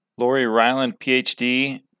Lori Ryland,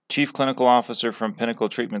 PhD, Chief Clinical Officer from Pinnacle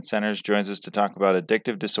Treatment Centers, joins us to talk about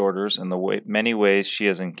addictive disorders and the many ways she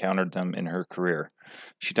has encountered them in her career.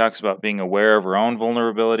 She talks about being aware of her own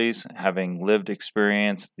vulnerabilities, having lived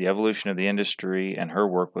experience, the evolution of the industry, and her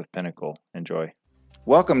work with Pinnacle. Enjoy.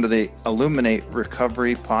 Welcome to the Illuminate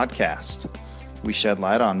Recovery podcast. We shed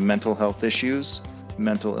light on mental health issues,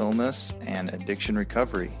 mental illness, and addiction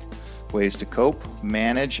recovery. Ways to cope,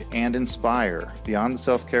 manage, and inspire. Beyond the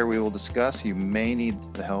self-care we will discuss, you may need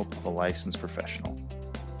the help of a licensed professional.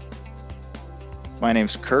 My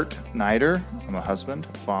name's Kurt Neider. I'm a husband,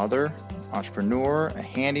 a father, entrepreneur, a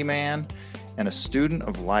handyman, and a student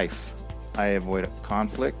of life. I avoid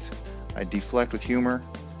conflict, I deflect with humor,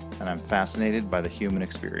 and I'm fascinated by the human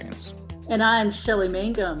experience. And I'm Shelley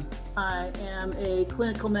Mangum. I am a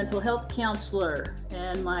clinical mental health counselor,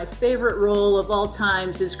 and my favorite role of all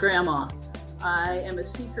times is grandma. I am a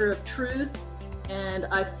seeker of truth, and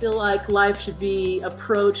I feel like life should be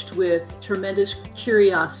approached with tremendous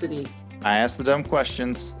curiosity. I ask the dumb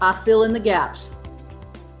questions. I fill in the gaps.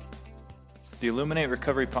 The Illuminate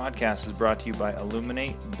Recovery podcast is brought to you by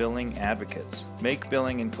Illuminate Billing Advocates. Make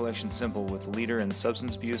billing and collection simple with leader in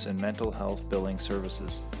substance abuse and mental health billing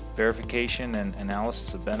services. Verification and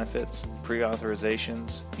analysis of benefits,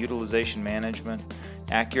 pre-authorizations, utilization management,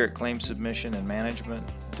 accurate claim submission and management,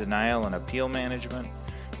 denial and appeal management,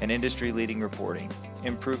 and industry-leading reporting.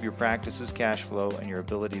 Improve your practice's cash flow and your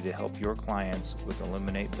ability to help your clients with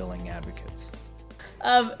Illuminate Billing Advocates.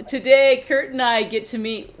 Today, Kurt and I get to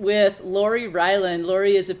meet with Lori Ryland.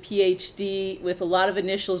 Lori is a PhD with a lot of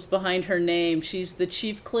initials behind her name. She's the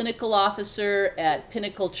Chief Clinical Officer at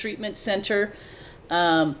Pinnacle Treatment Center.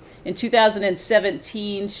 In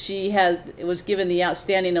 2017, she was given the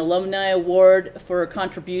Outstanding Alumni Award for her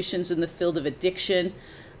contributions in the field of addiction.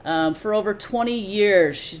 For over 20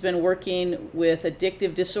 years, she's been working with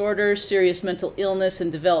addictive disorders, serious mental illness,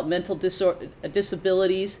 and developmental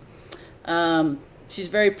disabilities. She's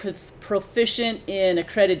very proficient in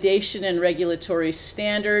accreditation and regulatory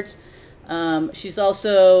standards. She's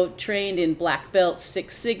also trained in Black Belt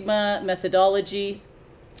Six Sigma methodology.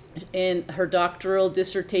 In her doctoral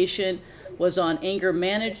dissertation was on anger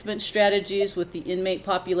management strategies with the inmate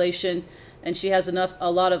population, and she has a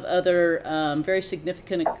lot of other very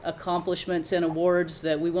significant accomplishments and awards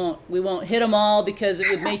that we won't hit them all because it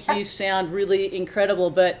would make you sound really incredible.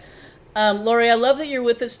 But Lori, I love that you're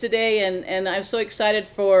with us today, and I'm so excited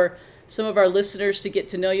for some of our listeners to get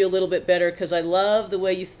to know you a little bit better because I love the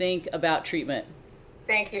way you think about treatment.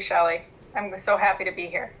 Thank you, Shelley. I'm so happy to be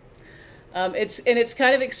here. It's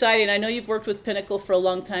kind of exciting. I know you've worked with Pinnacle for a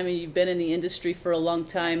long time and you've been in the industry for a long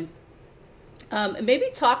time. Maybe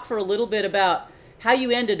talk for a little bit about how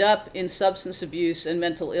you ended up in substance abuse and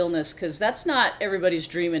mental illness, because that's not everybody's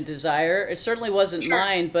dream and desire. It certainly wasn't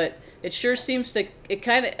mine, but it sure seems to, it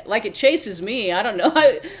kind of, like it chases me. I don't know.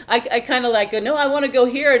 I kind of like, no, I want to go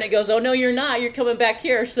here. And it goes, oh, no, you're not. You're coming back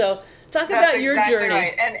here. So talk about your journey.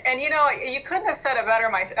 Right. And you know, you couldn't have said it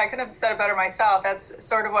better. I couldn't have said it better myself. That's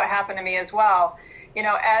sort of what happened to me as well. You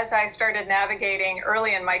know, as I started navigating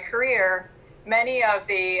early in my career, many of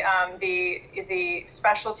the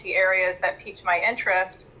specialty areas that piqued my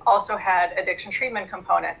interest also had addiction treatment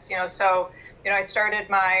components. You know, so I started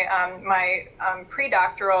my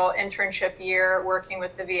pre-doctoral internship year working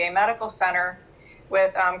with the VA Medical Center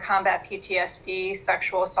with combat PTSD,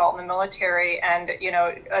 sexual assault in the military, and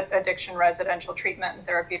addiction residential treatment and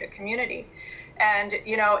therapeutic community. And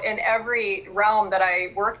in every realm that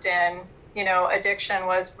I worked in, addiction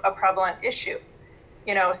was a prevalent issue.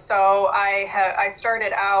 So I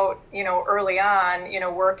started out, early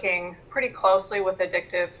on, working pretty closely with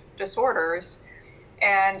addictive disorders,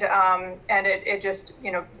 and it just,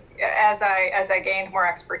 as I gained more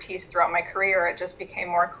expertise throughout my career, it just became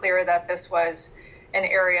more clear that this was an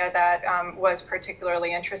area that was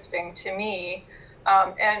particularly interesting to me.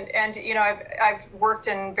 I've worked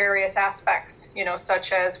in various aspects,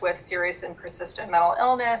 such as with serious and persistent mental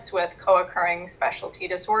illness, with co-occurring specialty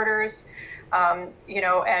disorders, and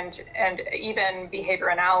even behavior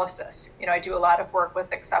analysis. I do a lot of work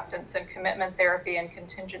with acceptance and commitment therapy and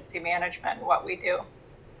contingency management in what we do.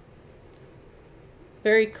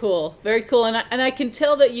 Very cool. Very cool. And I can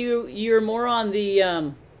tell that you're more on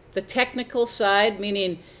the technical side,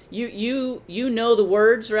 meaning you know the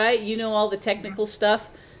words, right? You know all the technical stuff,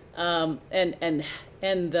 and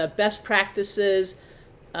the best practices,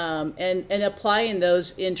 and applying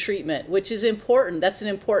those in treatment, which is important. That's an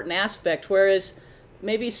important aspect. Whereas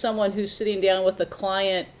maybe someone who's sitting down with a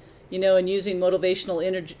client, and using motivational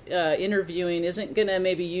interviewing isn't going to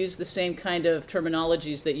maybe use the same kind of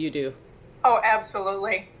terminologies that you do. Oh,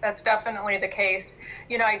 absolutely. That's definitely the case.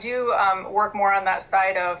 I do work more on that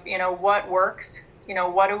side of, what works,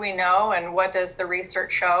 what do we know and what does the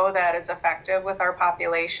research show that is effective with our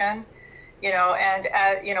population? And,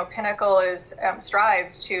 Pinnacle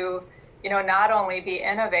strives to, not only be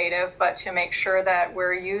innovative, but to make sure that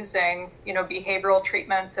we're using, behavioral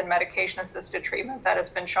treatments and medication-assisted treatment that has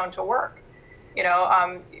been shown to work,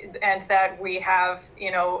 and that we have,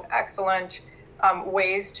 excellent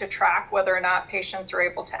ways to track whether or not patients are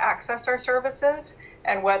able to access our services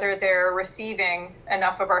and whether they're receiving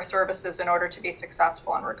enough of our services in order to be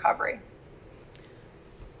successful in recovery.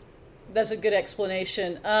 That's a good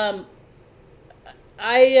explanation. I'm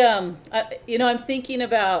thinking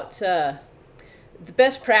about the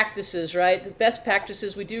best practices, right? The best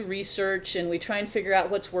practices, we do research and we try and figure out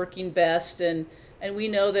what's working best. And we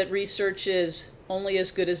know that research is only as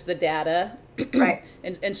good as the data. Right.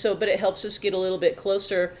 And so, but it helps us get a little bit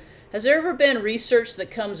closer. Has there ever been research that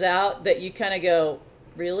comes out that you kind of go,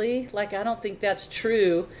 really? Like, I don't think that's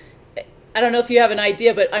true. I don't know if you have an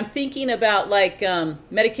idea, but I'm thinking about like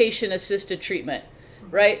medication-assisted treatment,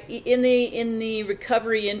 right? In the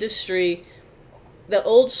recovery industry, the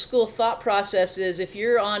old school thought process is if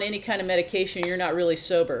you're on any kind of medication, you're not really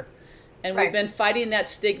sober. And Right. we've been fighting that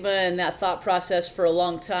stigma and that thought process for a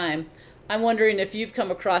long time. I'm wondering if you've come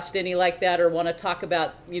across any like that or want to talk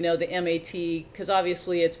about, the MAT, because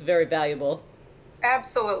obviously it's very valuable.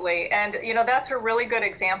 Absolutely. And, that's a really good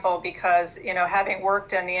example because, having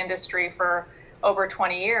worked in the industry for over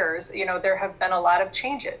 20 years, there have been a lot of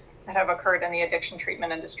changes that have occurred in the addiction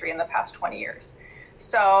treatment industry in the past 20 years.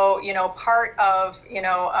 So, part of,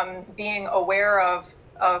 being aware of,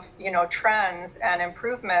 trends and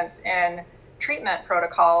improvements in treatment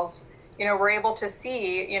protocols, we're able to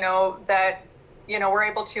see, that, we're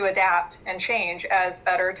able to adapt and change as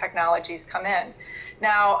better technologies come in.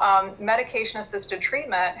 Now, medication-assisted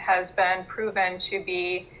treatment has been proven to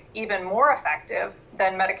be even more effective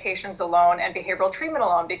than medications alone and behavioral treatment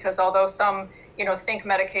alone, because although some, think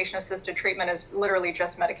medication-assisted treatment is literally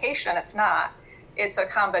just medication, it's not. It's a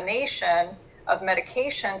combination of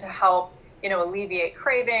medication to help, alleviate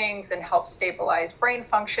cravings and help stabilize brain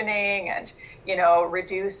functioning and,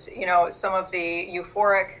 reduce, some of the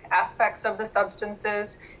euphoric aspects of the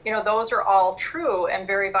substances. Those are all true and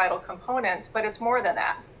very vital components, but it's more than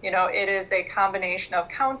that. It is a combination of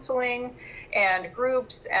counseling and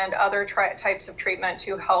groups and other types of treatment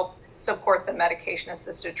to help support the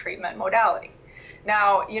medication-assisted treatment modality.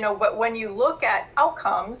 Now, but when you look at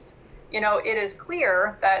outcomes, it is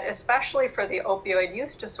clear that especially for the opioid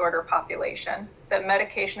use disorder population, that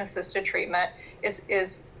medication-assisted treatment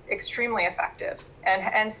is extremely effective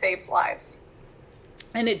and saves lives.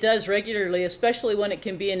 And it does regularly, especially when it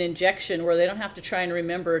can be an injection where they don't have to try and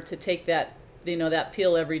remember to take that, that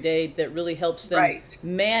pill every day that really helps them Right.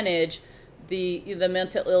 manage the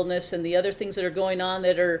mental illness and the other things that are going on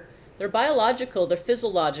that they're biological, they're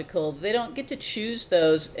physiological. They don't get to choose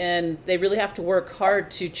those, and they really have to work hard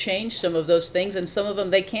to change some of those things, and some of them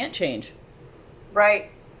they can't change. Right,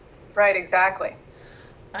 exactly.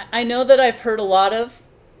 I know that I've heard a lot of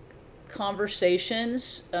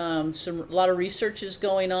conversations, a lot of research is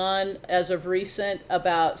going on as of recent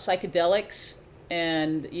about psychedelics,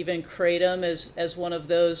 and even kratom as one of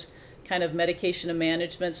those kind of medication and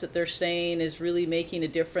managements that they're saying is really making a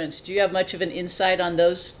difference. Do you have much of an insight on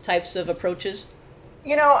those types of approaches?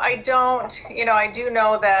 I don't, I do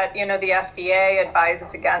know that, the FDA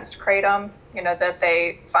advises against kratom, that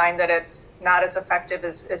they find that it's not as effective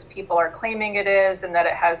as people are claiming it is, and that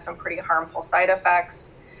it has some pretty harmful side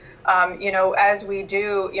effects. As we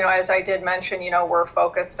do, as I did mention, we're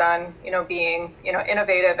focused on, being,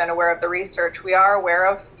 innovative and aware of the research. We are aware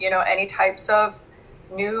of, any types of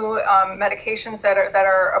new medications that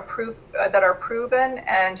are approved, that are proven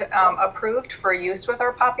and approved for use with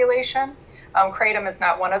our population. Kratom is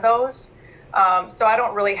not one of those. So I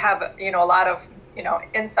don't really have, a lot of,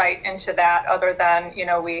 insight into that other than,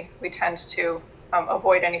 we tend to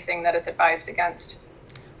avoid anything that is advised against.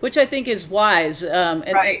 Which I think is wise,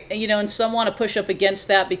 Right. and some want to push up against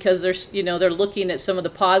that because they're looking at some of the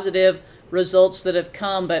positive results that have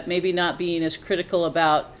come, but maybe not being as critical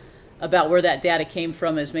about where that data came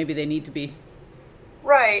from as maybe they need to be.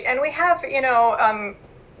 Right, and we have,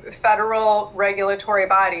 federal regulatory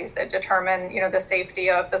bodies that determine, the safety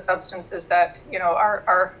of the substances that,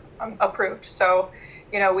 are approved. So,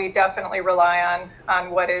 we definitely rely on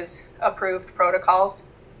what is approved protocols.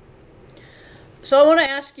 So I want to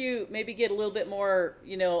ask you, maybe get a little bit more,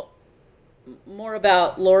 more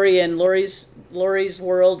about Lori and Lori's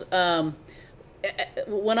world.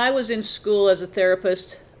 When I was in school as a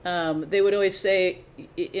therapist, they would always say,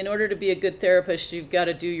 in order to be a good therapist, you've got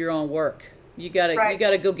to do your own work. You got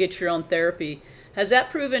to go get your own therapy. Has that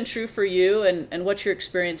proven true for you, and what's your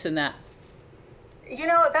experience in that?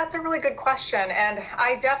 That's a really good question. And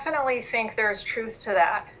I definitely think there's truth to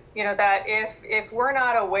that. That if we're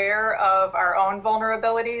not aware of our own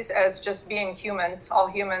vulnerabilities as just being humans, all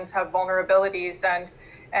humans have vulnerabilities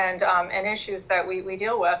and issues that we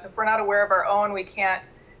deal with. If we're not aware of our own, we can't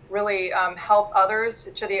really help others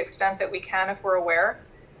to the extent that we can if we're aware.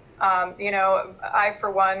 I,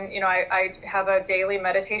 for one, I have a daily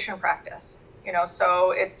meditation practice,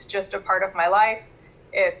 so it's just a part of my life.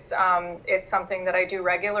 It's something that I do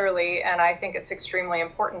regularly, and I think it's extremely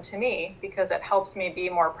important to me because it helps me be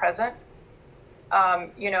more present.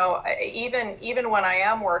 Even when I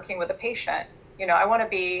am working with a patient, I want to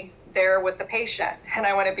be there with the patient, and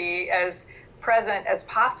I want to be as present as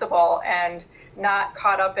possible and not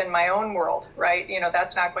caught up in my own world, right?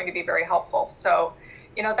 That's not going to be very helpful. So,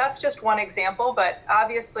 that's just one example. But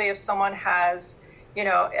obviously, if someone has,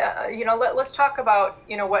 let's talk about,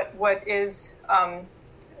 what is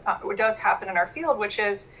what does happen in our field, which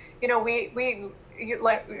is, we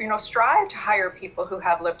strive to hire people who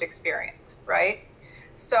have lived experience, right?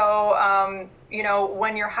 So,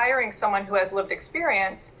 when you're hiring someone who has lived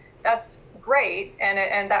experience, that's great,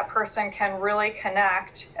 and that person can really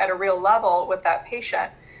connect at a real level with that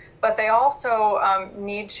patient. But they also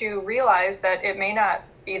need to realize that it may not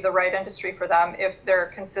be the right industry for them if they're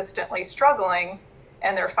consistently struggling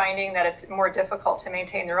and they're finding that it's more difficult to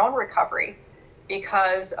maintain their own recovery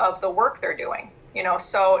because of the work they're doing.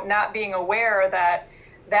 So not being aware that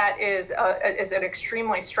is an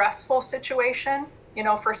extremely stressful situation,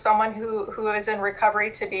 for someone who is in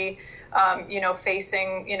recovery to be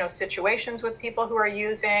facing, situations with people who are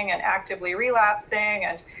using and actively relapsing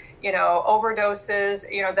and, overdoses,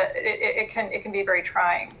 that it can be very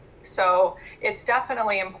trying. So it's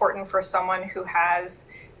definitely important for someone who has,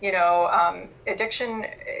 addiction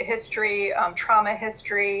history, trauma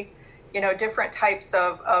history, different types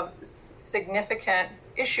of significant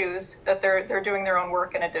issues that they're doing their own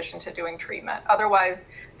work in addition to doing treatment. Otherwise,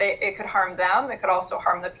 it could harm them. It could also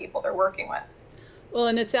harm the people they're working with. Well,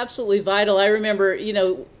 and it's absolutely vital. I remember,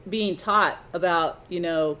 being taught about,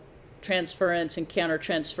 transference and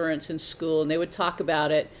countertransference in school, and they would talk about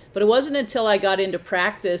it. But it wasn't until I got into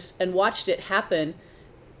practice and watched it happen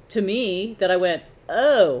to me that I went,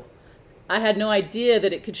 oh, I had no idea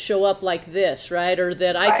that it could show up like this, right? Or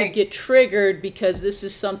that I could get triggered because this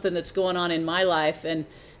is something that's going on in my life. And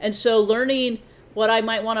so learning what I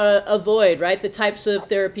might want to avoid, right? The types of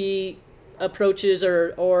therapy approaches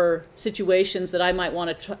or situations that I might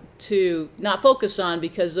want to not focus on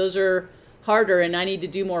because those are harder and I need to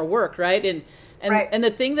do more work, right? And the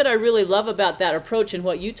thing that I really love about that approach and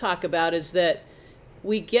what you talk about is that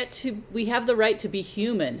we have the right to be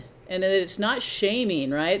human, and that it's not shaming,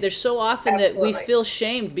 right? There's so often Absolutely. that we feel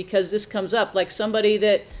shamed because this comes up, like somebody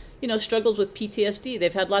that, struggles with PTSD.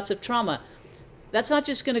 They've had lots of trauma. That's not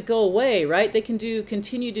just going to go away, right? They can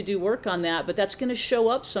continue to do work on that, but that's going to show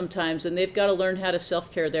up sometimes, and they've got to learn how to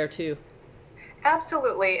self-care there too.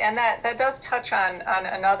 Absolutely, and that does touch on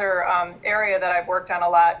another area that I've worked on a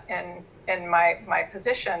lot in my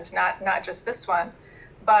positions, not just this one,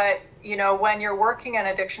 but when you're working in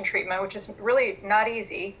addiction treatment, which is really not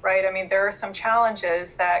easy, right? I mean, there are some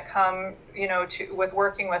challenges that come, with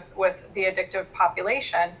working with the addictive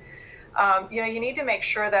population. You need to make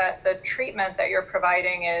sure that the treatment that you're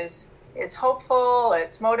providing is hopeful,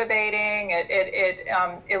 it's motivating, it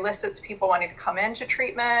elicits people wanting to come into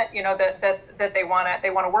treatment, that they want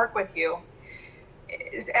to work with you.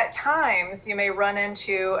 At times, you may run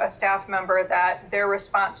into a staff member that their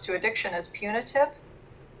response to addiction is punitive,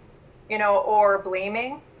 or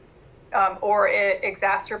blaming, or it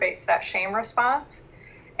exacerbates that shame response.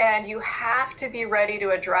 And you have to be ready to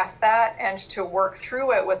address that and to work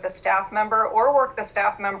through it with the staff member, or work the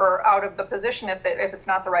staff member out of the position if it's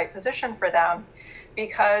not the right position for them,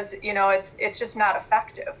 because it's just not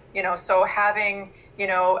effective. So having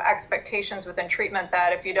expectations within treatment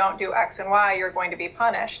that if you don't do X and Y, you're going to be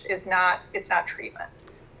punished it's not treatment.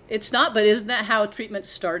 It's not, but isn't that how treatment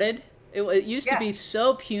started? It used to be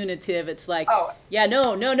so punitive. It's like,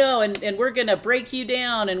 no, and we're going to break you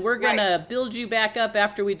down, and we're going to build you back up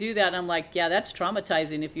after we do that. And I'm like, yeah, that's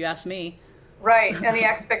traumatizing if you ask me. Right, and the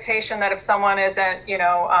expectation that if someone isn't,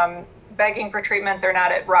 begging for treatment, they're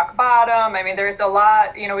not at rock bottom. I mean, there's a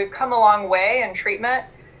lot, we've come a long way in treatment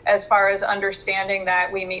as far as understanding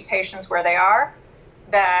that we meet patients where they are,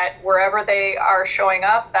 that wherever they are showing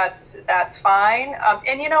up, that's fine.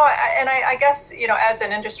 I guess, as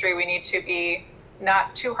an industry, we need to be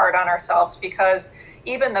not too hard on ourselves because,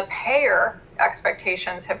 even the payer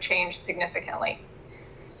expectations have changed significantly.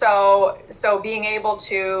 So being able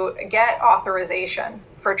to get authorization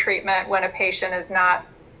for treatment when a patient is not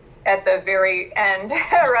at the very end,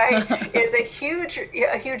 right, is a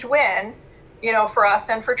huge win, for us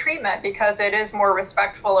and for treatment, because it is more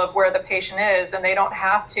respectful of where the patient is, and they don't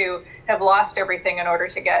have to have lost everything in order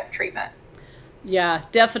to get treatment. Yeah,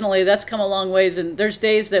 definitely. That's come a long ways. And there's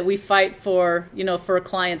days that we fight for, for a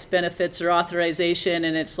client's benefits or authorization.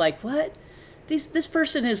 And it's like, what? This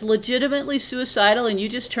person is legitimately suicidal and you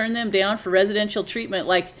just turn them down for residential treatment.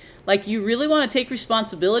 Like you really want to take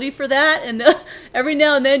responsibility for that? And every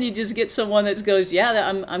now and then you just get someone that goes, yeah,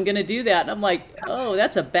 I'm going to do that. And I'm like, oh,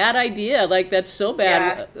 that's a bad idea. Like, that's so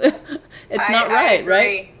bad. Yes. It's not right,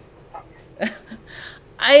 right?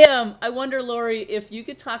 I wonder, Lori, if you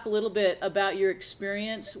could talk a little bit about your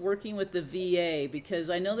experience working with the VA, because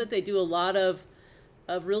I know that they do a lot of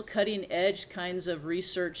real cutting edge kinds of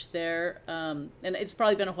research there. And it's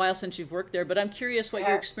probably been a while since you've worked there, but I'm curious what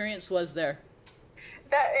your experience was there.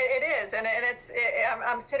 That it is, and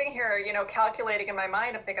I'm sitting here, calculating in my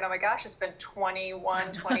mind. I'm thinking, oh my gosh, it's been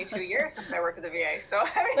 21, 22 years since I worked at the VA. So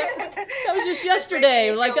I mean, that was just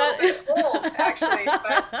yesterday. Like old, actually,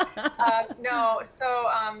 but no. So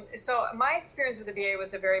my experience with the VA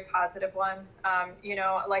was a very positive one.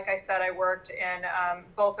 Like I said, I worked in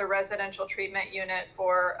both the residential treatment unit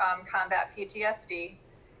for combat PTSD.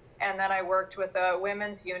 And then I worked with a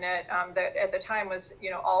women's unit that at the time was,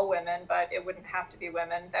 all women, but it wouldn't have to be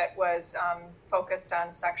women, that was focused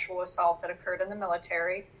on sexual assault that occurred in the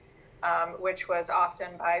military, which was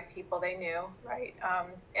often by people they knew, right?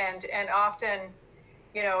 And often,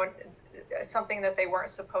 something that they weren't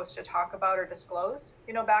supposed to talk about or disclose,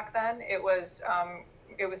 back then. It was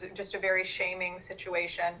just a very shaming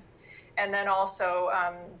situation. And then also,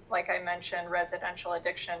 like I mentioned, residential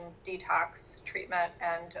addiction detox treatment.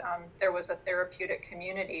 And there was a therapeutic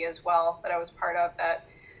community as well that I was part of that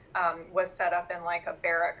was set up in like a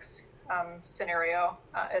barracks scenario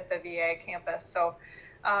at the VA campus. So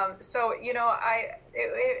I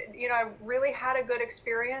really had a good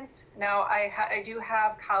experience. Now, I do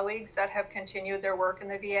have colleagues that have continued their work in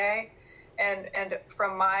the VA. And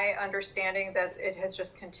from my understanding, that it has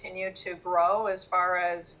just continued to grow as far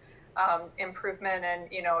as improvement and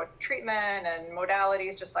treatment and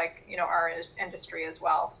modalities, just like our industry as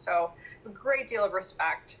well. So a great deal of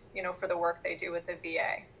respect for the work they do with the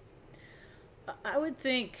VA. I would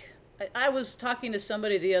think, I was talking to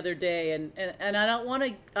somebody the other day, and I don't want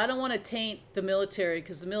to taint the military,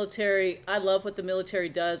 because the military, I love what the military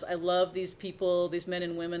does. I love these people, these men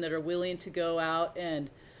and women that are willing to go out and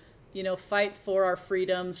fight for our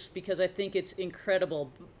freedoms, because I think it's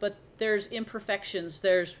incredible. But there's imperfections,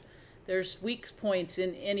 there's weak points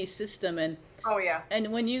in any system, and oh yeah,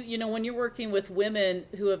 and when when you're working with women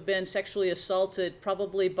who have been sexually assaulted,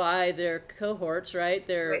 probably by their cohorts, right,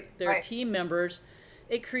 their right. team members,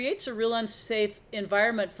 it creates a real unsafe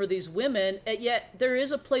environment for these women. And yet there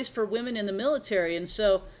is a place for women in the military, and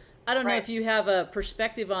so I don't know if you have a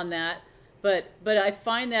perspective on that. But I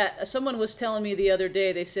find that someone was telling me the other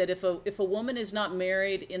day, they said if a woman is not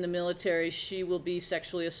married in the military, she will be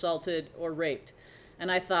sexually assaulted or raped.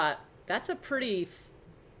 And I thought, that's a pretty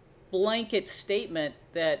blanket statement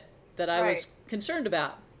that I was concerned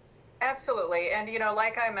about. Absolutely. And,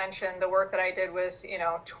 like I mentioned, the work that I did was,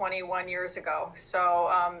 21 years ago.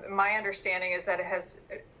 So my understanding is that it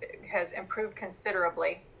has improved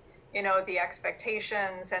considerably, the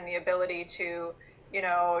expectations and the ability to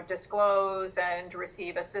disclose and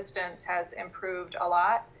receive assistance has improved a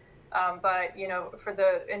lot. But, for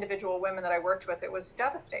the individual women that I worked with, it was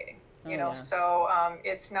devastating, so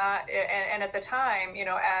it's not, and at the time,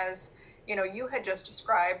 as, you had just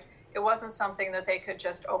described, it wasn't something that they could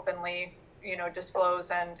just openly, disclose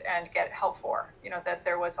and get help for, that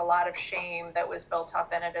there was a lot of shame that was built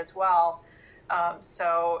up in it as well.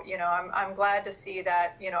 So, I'm glad to see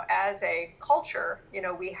that, as a culture,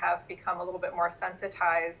 we have become a little bit more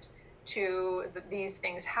sensitized to these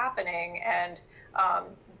things happening, and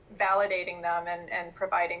validating them and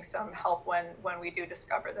providing some help when we do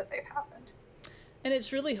discover that they've happened. And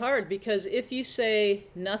it's really hard, because if you say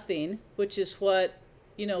nothing, which is what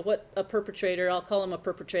a perpetrator, I'll call them a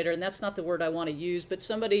perpetrator, and that's not the word I want to use, but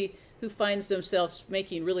somebody who finds themselves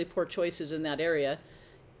making really poor choices in that area,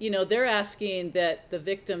 they're asking that the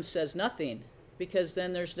victim says nothing, because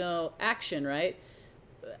then there's no action, right?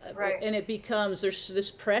 Right. And it becomes, there's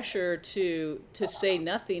this pressure to say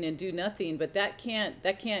nothing and do nothing, but that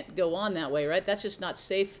can't go on that way, right? That's just not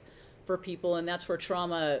safe for people, and that's where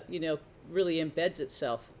trauma, really embeds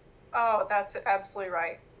itself. Oh, that's absolutely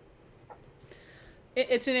right.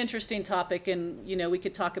 It's an interesting topic, and we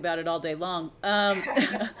could talk about it all day long.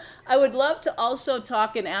 I would love to also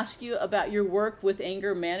talk and ask you about your work with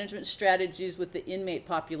anger management strategies with the inmate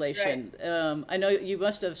population. Right. I know you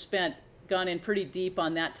must have gone in pretty deep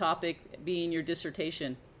on that topic, being your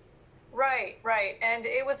dissertation. Right, right. And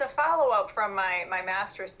it was a follow-up from my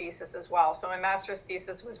master's thesis as well. So my master's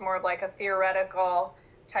thesis was more of like a theoretical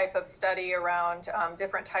type of study around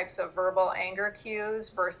different types of verbal anger cues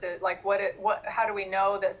versus like how do we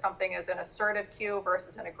know that something is an assertive cue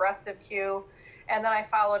versus an aggressive cue? And then I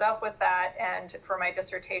followed up with that, and for my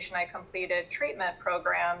dissertation, I completed treatment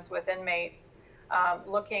programs with inmates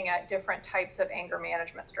looking at different types of anger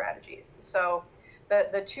management strategies. So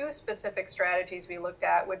the two specific strategies we looked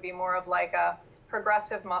at would be more of like a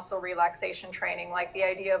progressive muscle relaxation training, like the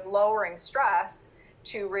idea of lowering stress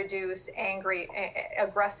to reduce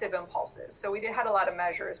aggressive impulses. So we had a lot of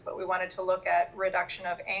measures, but we wanted to look at reduction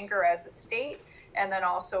of anger as a state and then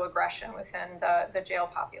also aggression within the jail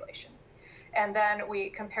population. And then we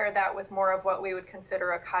compared that with more of what we would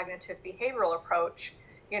consider a cognitive behavioral approach,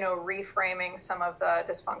 reframing some of the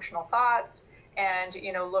dysfunctional thoughts and,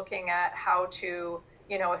 looking at how to,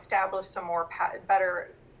 establish some more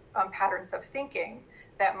better patterns of thinking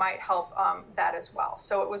that might help that as well.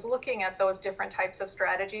 So it was looking at those different types of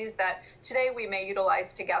strategies that today we may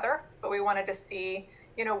utilize together, but we wanted to see,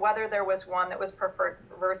 whether there was one that was preferred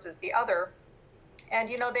versus the other. And,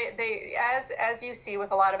 they as you see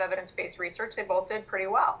with a lot of evidence-based research, they both did pretty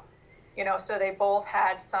well. So they both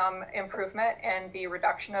had some improvement in the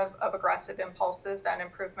reduction of aggressive impulses and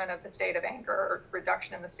improvement of the state of anger, or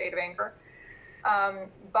reduction in the state of anger.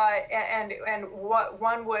 But what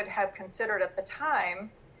one would have considered at the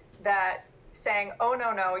time, that saying, oh,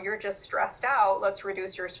 no, you're just stressed out, let's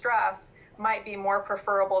reduce your stress, might be more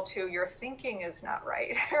preferable to your thinking is not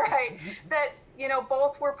right, right? That,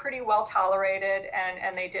 both were pretty well tolerated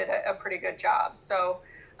and they did a pretty good job. So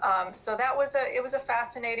that was it was a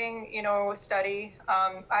fascinating, study.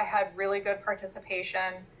 I had really good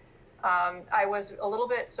participation. I was a little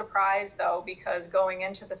bit surprised though, because going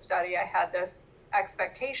into the study, I had this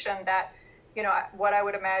expectation that, what I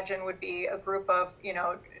would imagine would be a group of,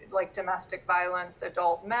 like domestic violence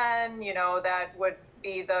adult men, that would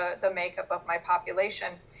be the makeup of my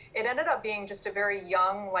population. It ended up being just a very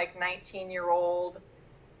young, like 19-year-old,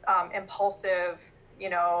 impulsive,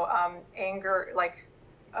 anger, like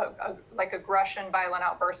aggression, violent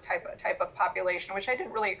outburst type of population, which I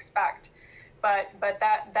didn't really expect. But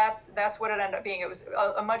that's what it ended up being. It was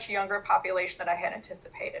a much younger population than I had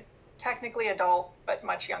anticipated. Technically adult, but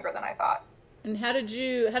much younger than I thought. And how did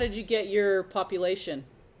you get your population?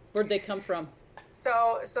 Where'd they come from?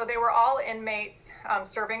 So they were all inmates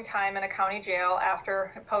serving time in a county jail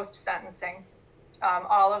after post-sentencing.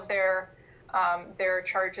 All of their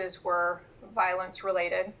charges were violence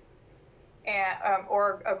related, and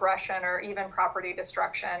or aggression, or even property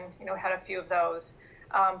destruction. Had a few of those,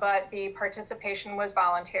 but the participation was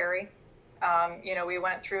voluntary. We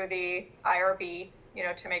went through the IRB,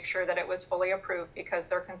 to make sure that it was fully approved, because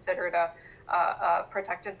they're considered a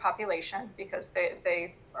protected population because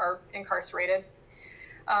they are incarcerated.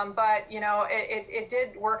 But, it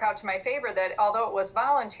did work out to my favor that although it was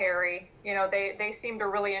voluntary, they seemed to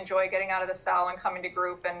really enjoy getting out of the cell and coming to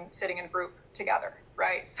group and sitting in group together,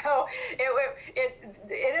 right? So it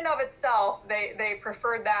in and of itself, they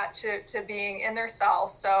preferred that to being in their cell.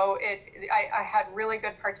 So I had really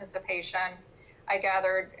good participation. I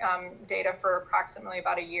gathered data for approximately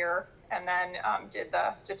about a year, and then did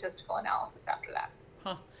the statistical analysis after that.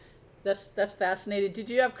 Huh. That's fascinating. Did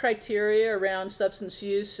you have criteria around substance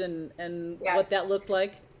use and Yes. what that looked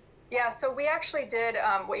like? Yeah, so we actually did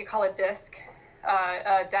what you call a DISC,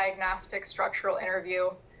 a diagnostic structural interview,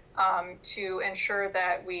 to ensure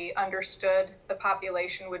that we understood the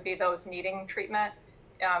population would be those needing treatment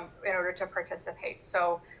in order to participate.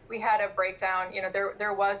 So we had a breakdown.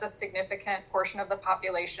 There was a significant portion of the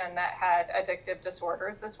population that had addictive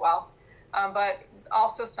disorders as well, but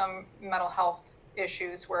also some mental health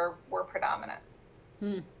issues were predominant.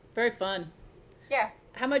 Very fun. Yeah.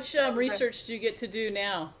 How much research do you get to do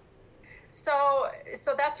now? So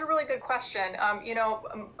that's a really good question.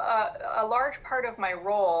 A large part of my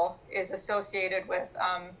role is associated with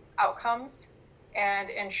outcomes and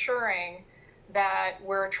ensuring that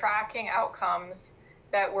we're tracking outcomes,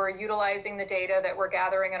 that we're utilizing the data that we're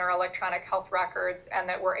gathering in our electronic health records, and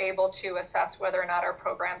that we're able to assess whether or not our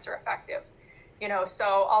programs are effective. So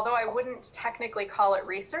although I wouldn't technically call it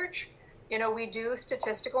research, we do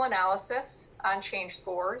statistical analysis on change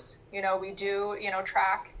scores. We do,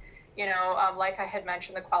 track, like I had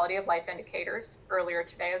mentioned, the quality of life indicators earlier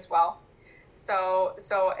today as well. So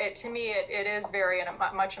to me, it is very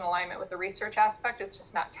much in alignment with the research aspect. It's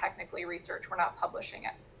just not technically research. We're not publishing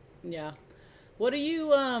it. Yeah. What do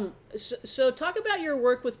you so talk about your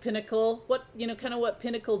work with Pinnacle? What, kind of what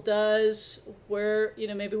Pinnacle does, where,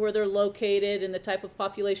 maybe where they're located and the type of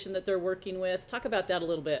population that they're working with. Talk about that a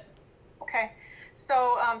little bit. Okay.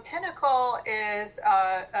 So Pinnacle is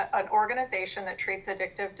an organization that treats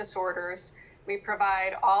addictive disorders. We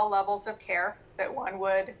provide all levels of care that one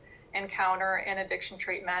would encounter in addiction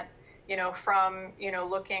treatment, from,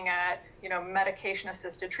 looking at,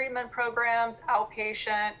 medication-assisted treatment programs,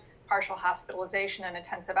 outpatient, partial hospitalization and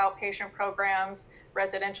intensive outpatient programs,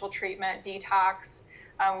 residential treatment, detox.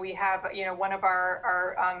 We have, one of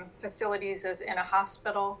our facilities is in a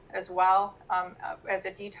hospital as well, as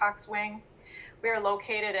a detox wing. We are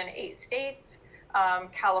located in 8 states,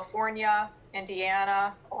 California,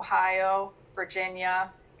 Indiana, Ohio, Virginia,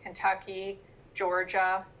 Kentucky,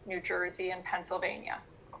 Georgia, New Jersey, and Pennsylvania.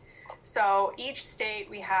 So each state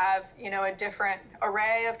we have, a different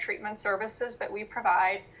array of treatment services that we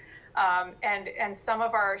provide. And some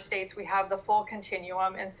of our states we have the full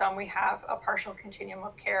continuum, and some we have a partial continuum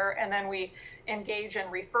of care. And then we engage in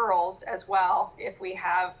referrals as well if we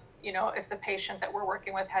have, if the patient that we're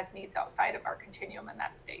working with has needs outside of our continuum in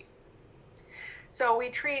that state. So we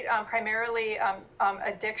treat primarily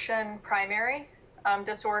addiction primary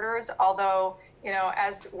disorders, although,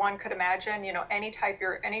 as one could imagine, anytime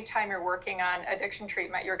you're working on addiction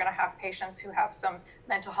treatment, you're going to have patients who have some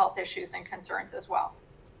mental health issues and concerns as well.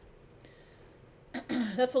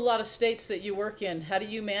 That's a lot of states that you work in. How do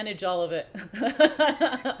you manage all of it?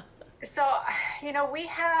 So, we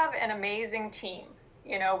have an amazing team.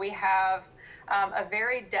 We have a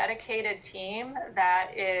very dedicated team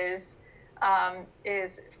that is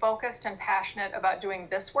focused and passionate about doing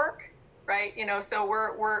this work, right? So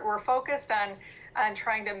we're focused on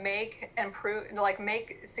trying to make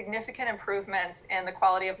significant improvements in the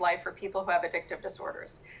quality of life for people who have addictive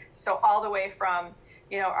disorders. So all the way from,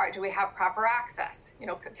 do we have proper access?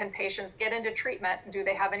 Can patients get into treatment? Do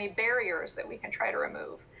they have any barriers that we can try to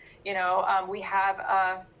remove? We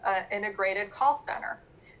have an integrated call center.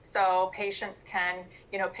 So patients can,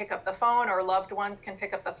 pick up the phone, or loved ones can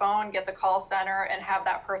pick up the phone, get the call center, and have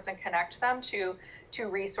that person connect them to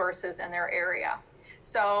resources in their area.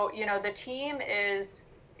 So, the team is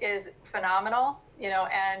phenomenal,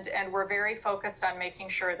 and we're very focused on making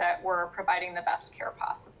sure that we're providing the best care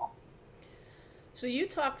possible. So you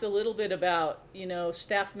talked a little bit about,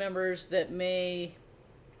 staff members that may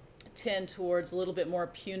tend towards a little bit more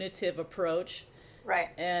punitive approach. Right.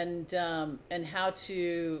 And how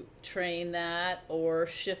to train that or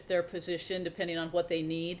shift their position depending on what they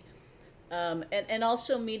need. And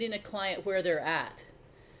also meeting a client where they're at.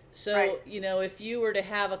 So, right. If you were to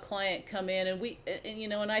have a client come in,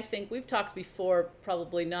 and I think we've talked before,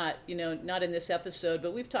 probably not, not in this episode,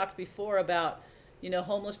 but we've talked before about,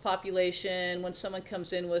 homeless population, when someone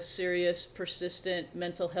comes in with serious, persistent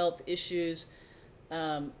mental health issues,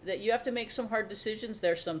 that you have to make some hard decisions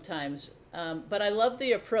there sometimes. But I love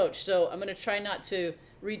the approach, so I'm going to try not to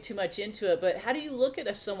read too much into it, but how do you look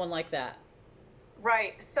at someone like that?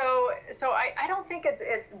 Right. So I don't think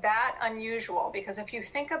it's that unusual, because if you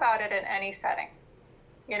think about it in any setting,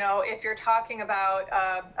 if you're talking about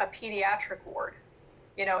a pediatric ward,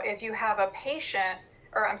 if you have a patient,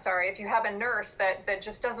 if you have a nurse that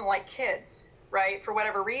just doesn't like kids, right, for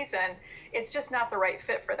whatever reason, it's just not the right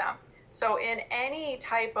fit for them. So in any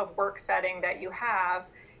type of work setting that you have,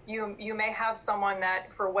 you may have someone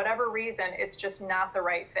that for whatever reason, it's just not the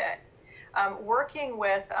right fit. Working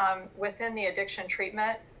with within the addiction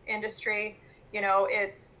treatment industry,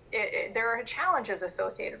 there are challenges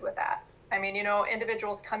associated with that. I mean,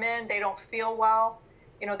 individuals come in, they don't feel well,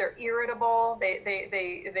 they're irritable,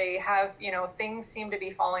 they have, things seem to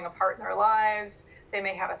be falling apart in their lives. They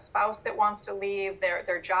may have a spouse that wants to leave,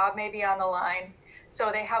 their job may be on the line. So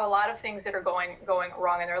they have a lot of things that are going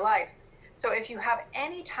wrong in their life. So if you have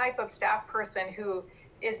any type of staff person who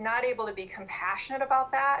is not able to be compassionate about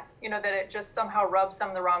that, that it just somehow rubs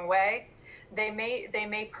them the wrong way, they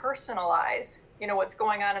may personalize, what's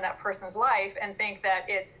going on in that person's life and think that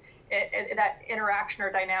it's that interaction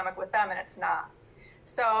or dynamic with them, and it's not.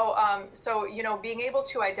 So being able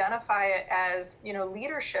to identify it as,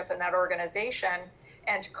 leadership in that organization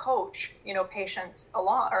and coach, patients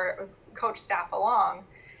along or coach staff along,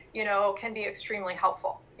 can be extremely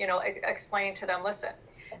helpful. Explain to them, listen,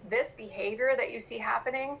 this behavior that you see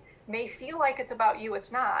happening may feel like it's about you.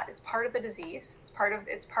 It's not. It's part of the disease. It's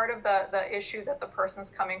part of the issue that the person's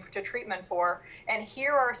coming to treatment for. And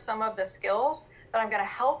here are some of the skills that I'm going to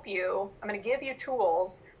help you. I'm going to give you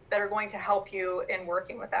tools that are going to help you in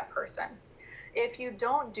working with that person. If you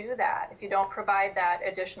don't do that, if you don't provide that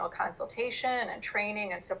additional consultation and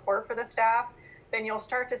training and support for the staff, then you'll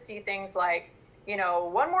start to see things like,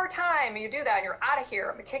 one more time you do that and you're out of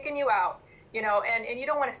here, I'm kicking you out, and you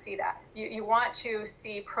don't want to see that. You want to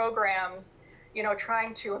see programs,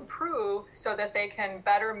 trying to improve so that they can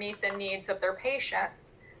better meet the needs of their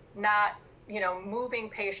patients, not, moving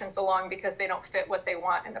patients along because they don't fit what they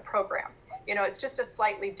want in the program. It's just a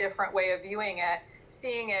slightly different way of viewing it,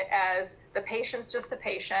 seeing it as the patient's just the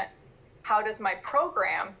patient. How does my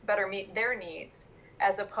program better meet their needs,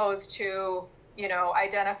 as opposed to,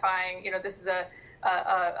 identifying, this is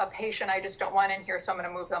a patient I just don't want in here, so I'm going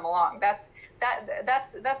to move them along. That's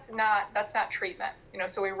not treatment.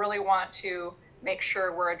 So we really want to make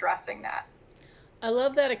sure we're addressing that. I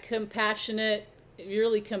love that,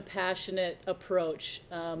 really compassionate approach.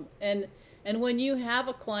 And when you have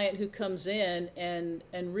a client who comes in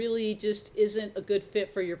and really just isn't a good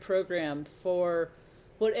fit for your program for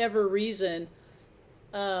whatever reason,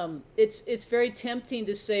 it's very tempting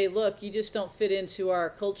to say, look, you just don't fit into our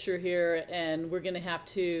culture here, and we're going to have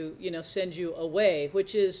to, send you away,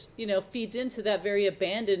 which is, feeds into that very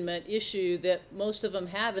abandonment issue that most of them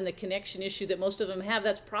have, and the connection issue that most of them have.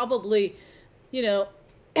 That's probably,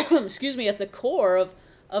 excuse me, at the core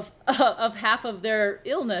of half of their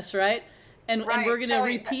illness, right? And we're going to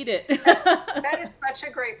repeat it. That is such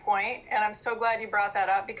a great point, and I'm so glad you brought that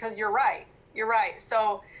up, because you're right.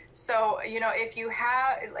 So if you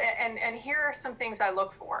have, and here are some things I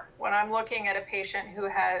look for when I'm looking at a patient who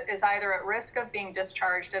is either at risk of being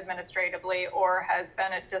discharged administratively or has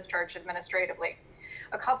been discharged administratively.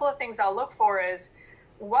 A couple of things I'll look for is,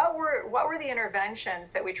 what were the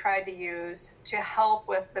interventions that we tried to use to help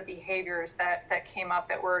with the behaviors that came up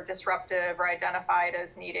that were disruptive or identified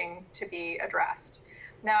as needing to be addressed?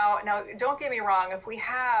 Now, don't get me wrong. If we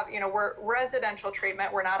have, we're residential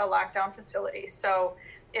treatment, we're not a lockdown facility. So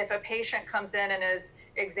if a patient comes in and is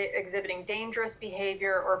exhibiting dangerous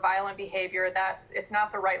behavior or violent behavior, it's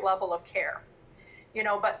not the right level of care.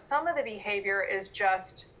 But some of the behavior is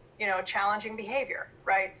just, challenging behavior,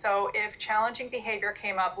 right? So if challenging behavior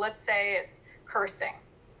came up, let's say it's cursing,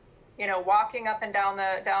 walking up and down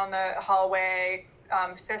the hallway,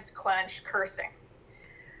 fist clenched, cursing.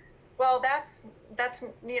 Well, that's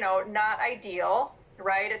not ideal,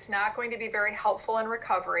 right? It's not going to be very helpful in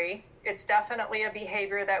recovery. It's definitely a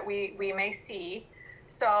behavior that we may see.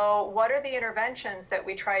 So what are the interventions that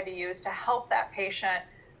we try to use to help that patient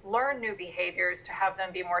learn new behaviors to have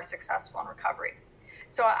them be more successful in recovery?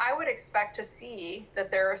 So I would expect to see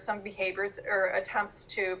that there are some behaviors or attempts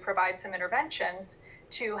to provide some interventions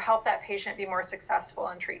to help that patient be more successful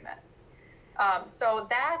in treatment. So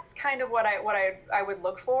that's kind of what I would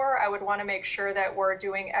look for. I would want to make sure that we're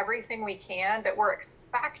doing everything we can, that we're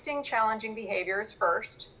expecting challenging behaviors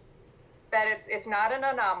first, that it's not an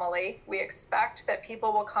anomaly. We expect that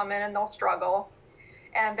people will come in and they'll struggle,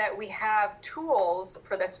 and that we have tools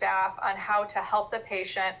for the staff on how to help the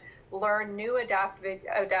patient learn new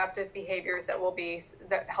adaptive behaviors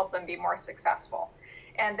that help them be more successful.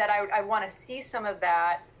 And that I want to see some of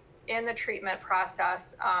that in the treatment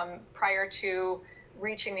process prior to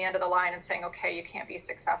reaching the end of the line and saying, okay, you can't be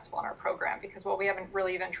successful in our program because, well, we haven't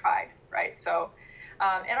really even tried, right? So,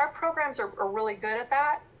 and our programs are really good at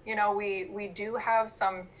that. We do have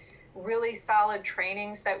some really solid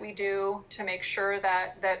trainings that we do to make sure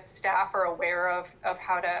that staff are aware of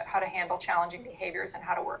how to handle challenging behaviors and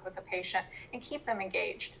how to work with the patient and keep them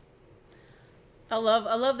engaged. I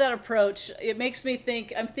love that approach. It makes me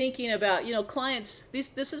think. I'm thinking about clients.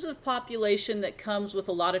 This is a population that comes with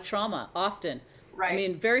a lot of trauma often. Right. I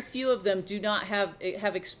mean, very few of them do not have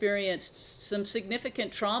experienced some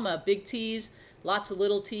significant trauma. Big T's, lots of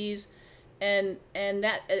little T's. And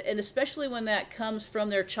especially when that comes from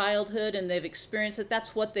their childhood and they've experienced it,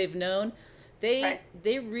 that's what they've known. They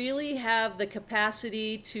really have the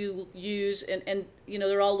capacity to use, and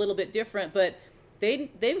they're all a little bit different, but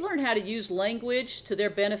they've learned how to use language to their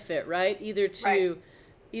benefit, right? Either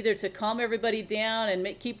to calm everybody down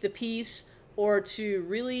and keep the peace, or to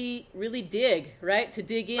really dig, right? To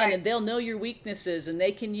dig in, right. And they'll know your weaknesses and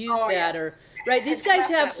they can use that. Yes. Or right, these guys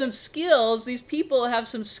have some skills. These people have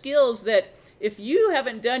some skills that if you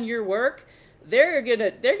haven't done your work, they're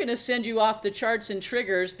gonna send you off the charts and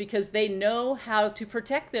triggers because they know how to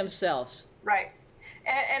protect themselves. Right.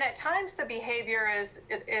 And at times the behavior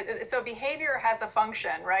so behavior has a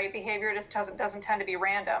function, right? Behavior just doesn't tend to be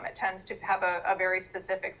random. It tends to have a very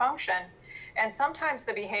specific function. And sometimes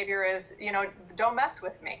the behavior is, don't mess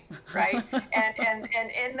with me, right? and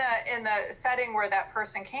in the setting where that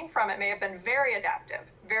person came from, it may have been very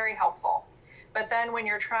adaptive, very helpful. But then when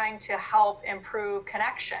you're trying to help improve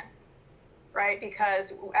connection, right?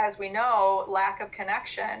 Because as we know, lack of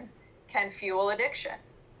connection can fuel addiction,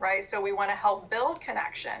 right? So we want to help build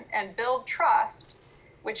connection and build trust,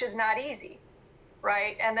 which is not easy,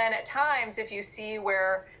 right? And then at times, if you see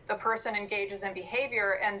where the person engages in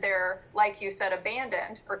behavior and they're, like you said,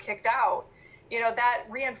 abandoned or kicked out, that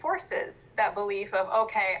reinforces that belief of,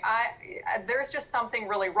 okay, there's just something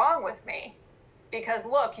really wrong with me because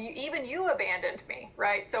look, even you abandoned me,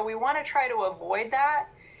 right? So we want to try to avoid that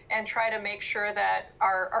and try to make sure that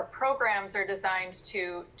our programs are designed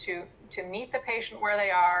to meet the patient where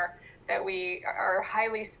they are, that we are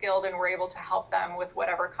highly skilled and we're able to help them with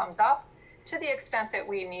whatever comes up, to the extent that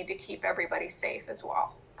we need to keep everybody safe as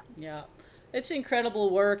well. Yeah, it's incredible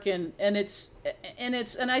work, and I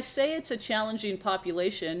say it's a challenging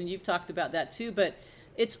population, and you've talked about that too. But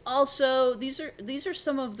it's also these are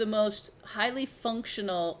some of the most highly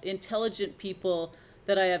functional, intelligent people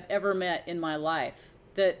that I have ever met in my life.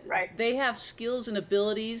 That right. They have skills and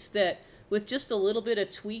abilities that, with just a little bit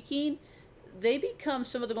of tweaking, they become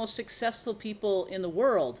some of the most successful people in the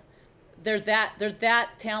world. They're that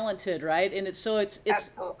talented, right? And it's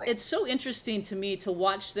so interesting to me to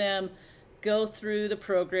watch them go through the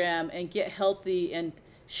program and get healthy and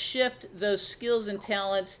shift those skills and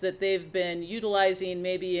talents that they've been utilizing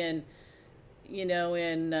maybe in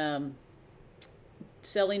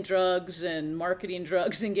selling drugs and marketing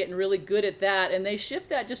drugs and getting really good at that, and they shift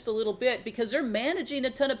that just a little bit because they're managing a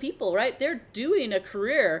ton of people, right? They're doing a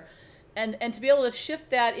career, and to be able to shift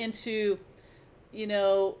that into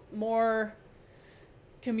more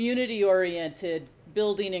community oriented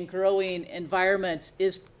building and growing environments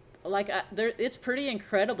is it's pretty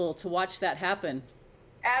incredible to watch that happen.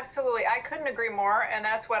 Absolutely. I couldn't agree more. And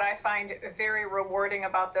that's what I find very rewarding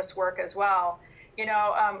about this work as well.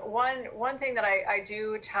 One thing that I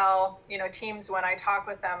do tell, teams when I talk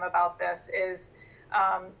with them about this is,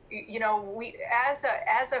 we, as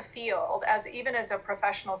a field, even as a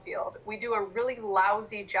professional field, we do a really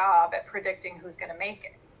lousy job at predicting who's going to make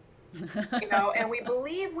it. And we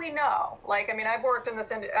believe we know. I've worked in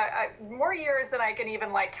this more years than I can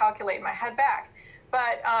even calculate in my head back.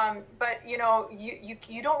 But you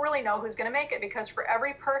don't really know who's going to make it, because for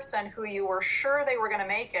every person who you were sure they were going to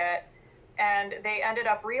make it and they ended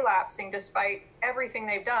up relapsing despite everything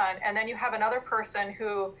they've done, and then you have another person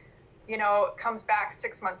who comes back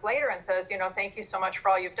 6 months later and says, thank you so much for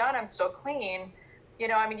all you've done, I'm still clean. You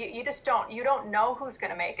don't know who's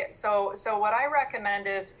going to make it. So what I recommend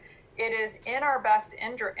is, it is in our best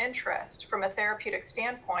interest from a therapeutic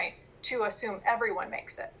standpoint to assume everyone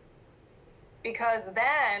makes it. Because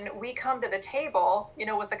then we come to the table,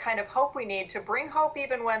 with the kind of hope we need to bring hope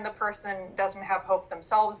even when the person doesn't have hope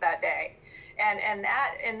themselves that day. And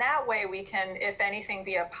that in that way we can, if anything,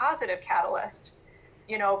 be a positive catalyst,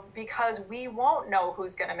 because we won't know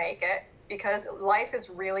who's going to make it, because life is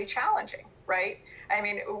really challenging, right?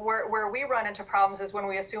 Where we run into problems is when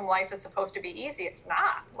we assume life is supposed to be easy. It's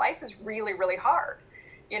not. Life is really, really hard.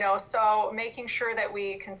 So making sure that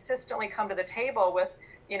we consistently come to the table with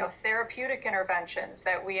therapeutic interventions,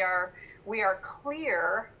 that we are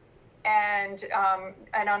clear and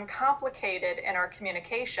uncomplicated in our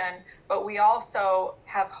communication, but we also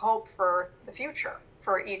have hope for the future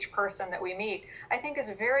for each person that we meet, I think is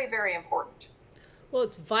very, very important. Well,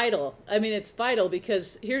 it's vital. It's vital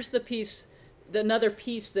because here's another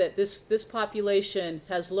piece that this population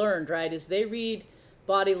has learned, right, is they read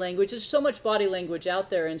body language. There's so much body language out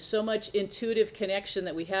there and so much intuitive connection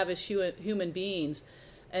that we have as human beings.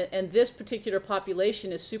 And this particular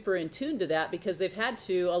population is super in tune to that because a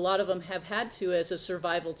lot of them have had to as a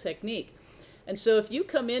survival technique. And so if you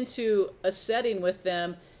come into a setting with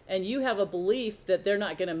them and you have a belief that they're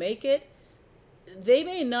not going to make it, they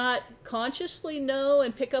may not consciously know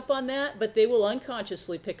and pick up on that, but they will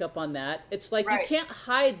unconsciously pick up on that. It's like right. You can't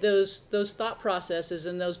hide those thought processes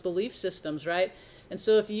and those belief systems, right? And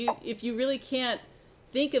so if you really can't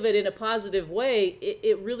think of it in a positive way,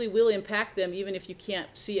 it really will impact them, even if you can't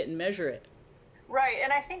see it and measure it. Right,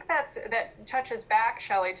 and I think that touches back,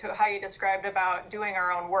 Shelley, to how you described about doing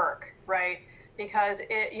our own work, right? Because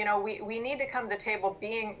we need to come to the table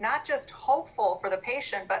being not just hopeful for the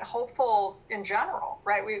patient, but hopeful in general,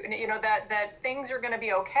 right? That things are going to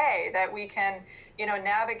be okay, that we can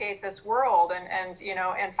navigate this world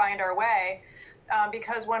and find our way,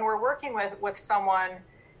 because when we're working with someone,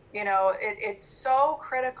 it's so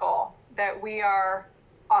critical that we are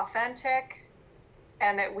authentic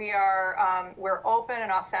and that we're open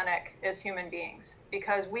and authentic as human beings,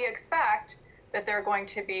 because we expect that they're going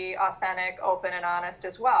to be authentic, open, and honest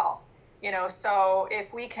as well. So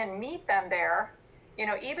if we can meet them there,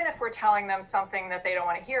 even if we're telling them something that they don't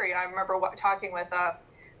want to hear. I remember talking with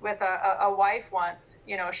a wife once,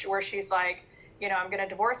 where she's like, I'm going to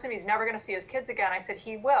divorce him. He's never going to see his kids again. I said,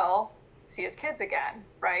 he will see his kids again,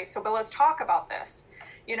 right? So, but let's talk about this.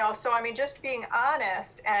 So I mean, just being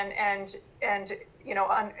honest and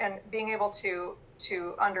being able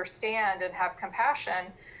to understand and have compassion,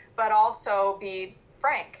 but also be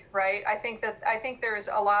frank, right? I think there's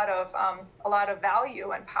a lot of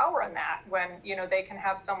value and power in that when they can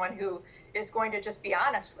have someone who is going to just be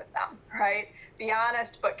honest with them, right? Be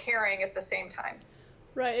honest but caring at the same time.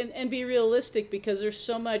 Right, and be realistic, because there's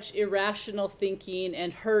so much irrational thinking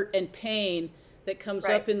and hurt and pain that comes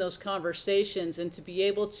right. up in those conversations, and to be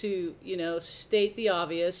able to, state the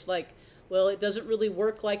obvious, like, well, it doesn't really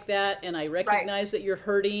work like that, and I recognize right. that you're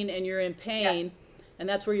hurting and you're in pain, yes. and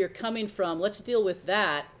that's where you're coming from. Let's deal with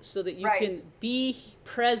that so that you right. can be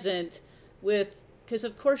present with, because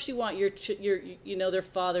of course you want their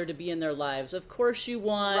father to be in their lives. Of course you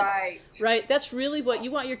want, right? That's really what you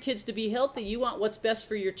want, your kids to be healthy. You want what's best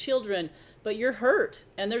for your children, but you're hurt,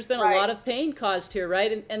 and there's been a lot of pain caused here,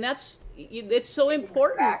 right? And it's so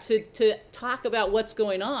important to talk about what's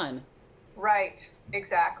going on. Right,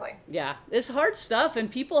 exactly. Yeah, it's hard stuff, and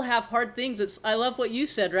people have hard things. I love what you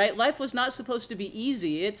said, right? Life was not supposed to be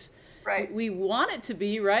easy. We want it to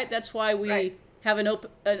be, right? That's why we have an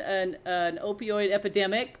opioid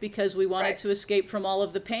epidemic, because we wanted to escape from all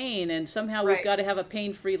of the pain, and somehow we've got to have a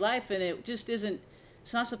pain-free life, and it just isn't.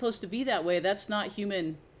 It's not supposed to be that way. That's not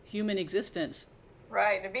human existence.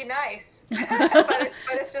 Right, it'd be nice, but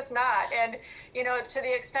it's just not. And to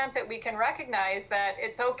the extent that we can recognize that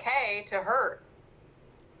it's okay to hurt,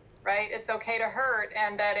 right? It's okay to hurt,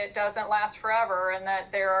 and that it doesn't last forever, and that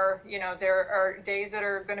there are days that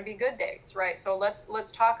are going to be good days, right? So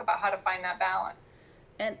let's talk about how to find that balance.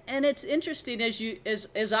 And it's interesting,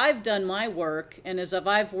 as I've done my work, and as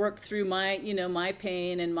I've worked through my my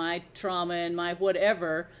pain and my trauma and my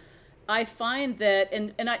whatever, I find that,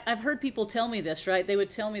 and I've heard people tell me this, right? They would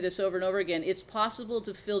tell me this over and over again. It's possible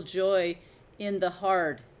to feel joy in the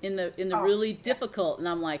hard, in the really difficult, and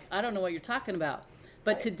I'm like, I don't know what you're talking about.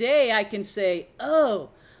 But today I can say, I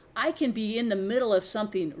can be in the middle of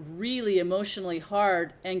something really emotionally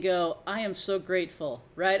hard and go, I am so grateful,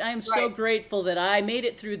 right? I am so grateful that I made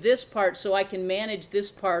it through this part so I can manage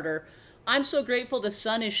this part, or I'm so grateful the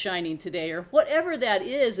sun is shining today, or whatever that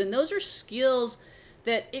is. And those are skills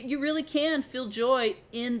that you really can feel joy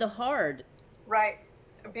in the hard. Right.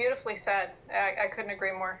 Beautifully said. I couldn't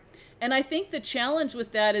agree more. And I think the challenge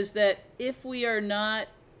with that is that if we are not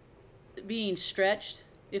being stretched,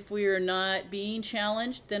 if we are not being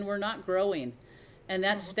challenged, then we're not growing. And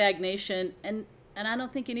that's stagnation. And I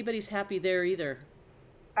don't think anybody's happy there either.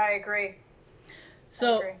 I agree.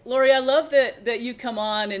 So, Lori, I love that you come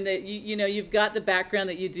on, and that you've got the background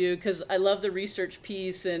that you do, because I love the research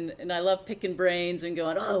piece, and I love picking brains and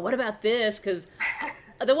going, what about this? Because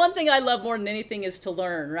the one thing I love more than anything is to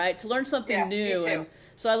learn, right? To learn something new. Me too. And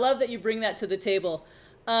so I love that you bring that to the table.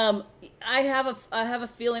 I have a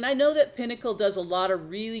feeling, I know that Pinnacle does a lot of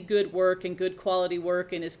really good work and good quality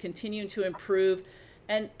work, and is continuing to improve.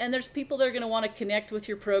 And there's people that are going to want to connect with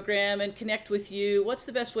your program and connect with you. What's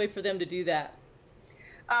the best way for them to do that?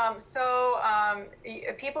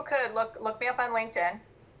 People could look me up on LinkedIn,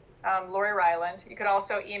 Lori Ryland. You could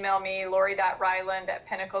also email me,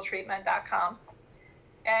 lori.ryland@pinnacletreatment.com.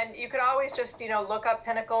 And you could always just, look up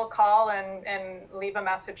Pinnacle, call and leave a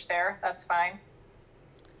message there. That's fine.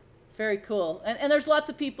 Very cool. And there's lots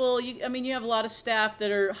of people, you have a lot of staff that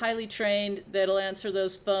are highly trained that'll answer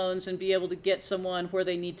those phones and be able to get someone where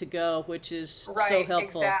they need to go, which is so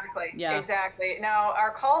helpful. Exactly. Yeah. Exactly. Now, our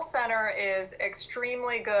call center is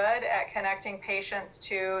extremely good at connecting patients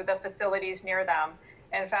to the facilities near them.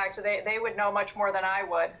 In fact, they would know much more than I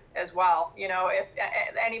would as well. If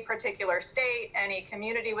any particular state, any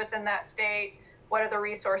community within that state, what are the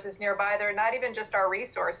resources nearby? They're not even just our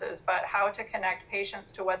resources, but how to connect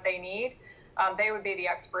patients to what they need. They would be the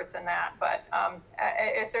experts in that. But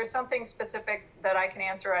if there's something specific that I can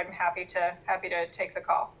answer, I'm happy to take the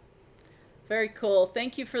call. Very cool.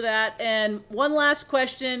 Thank you for that. And one last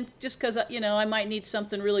question, just because I might need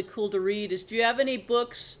something really cool to read, is do you have any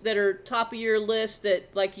books that are top of your list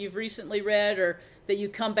that like you've recently read, or that you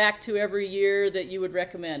come back to every year, that you would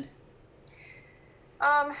recommend?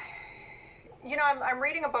 I'm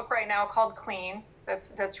reading a book right now called Clean.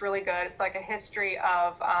 That's really good. It's like a history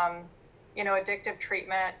of, addictive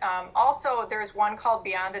treatment. Also, there's one called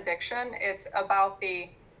Beyond Addiction. It's about the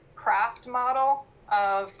CRAFT model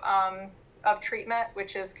of treatment,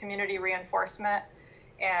 which is community reinforcement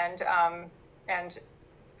and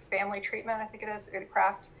family treatment. I think it is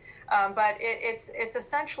CRAFT. But it's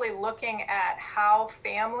essentially looking at how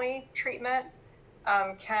family treatment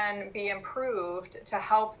can be improved to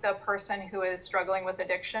help the person who is struggling with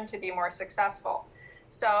addiction to be more successful.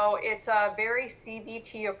 So it's a very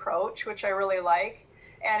CBT approach, which I really like,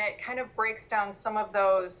 and it kind of breaks down some of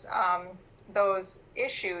those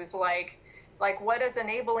issues, like what does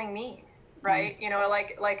enabling mean, right? Mm-hmm. You know,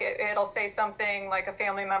 like it'll say something like a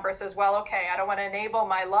family member says, well, okay, I don't want to enable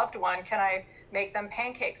my loved one. Can I make them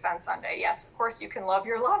pancakes on Sunday? Yes, of course you can love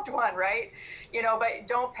your loved one, right? You know, but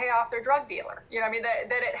don't pay off their drug dealer. You know, I mean, that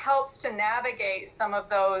it helps to navigate some of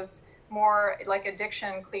those more like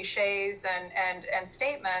addiction cliches and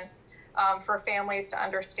statements for families to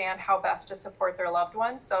understand how best to support their loved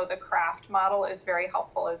ones. So the CRAFT model is very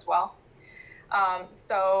helpful as well.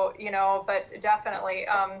 So, you know, but definitely,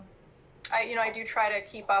 I do try to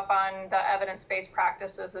keep up on the evidence-based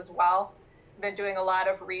practices as well. I've been doing a lot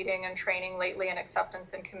of reading and training lately in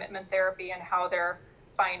acceptance and commitment therapy and how they're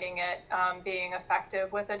finding it being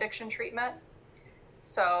effective with addiction treatment.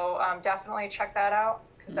 So definitely check that out,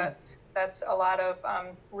 because that's a lot of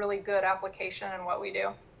really good application in what we do.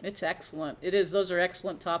 It's excellent. It is. Those are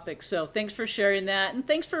excellent topics. So thanks for sharing that. And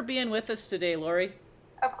thanks for being with us today, Lori.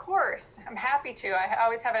 Of course. I'm happy to. I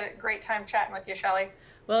always have a great time chatting with you, Shelley.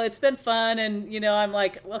 Well, it's been fun. And, you know, I'm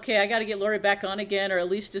like, okay, I got to get Lori back on again, or at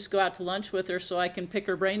least just go out to lunch with her so I can pick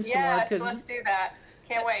her brain some more. Yeah, let's do that.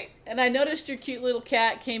 Can't wait. And I noticed your cute little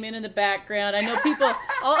cat came in the background. I know people...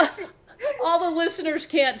 all the listeners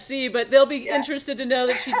can't see, but they'll be interested to know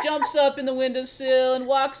that she jumps up in the windowsill and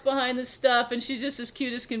walks behind the stuff, and she's just as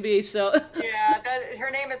cute as can be. So yeah,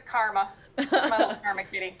 her name is Karma. That's my little Karma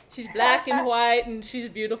kitty. She's black and white, and she's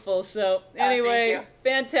beautiful. So anyway,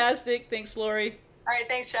 fantastic. Thanks, Lori. All right,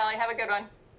 thanks, Shelley. Have a good one.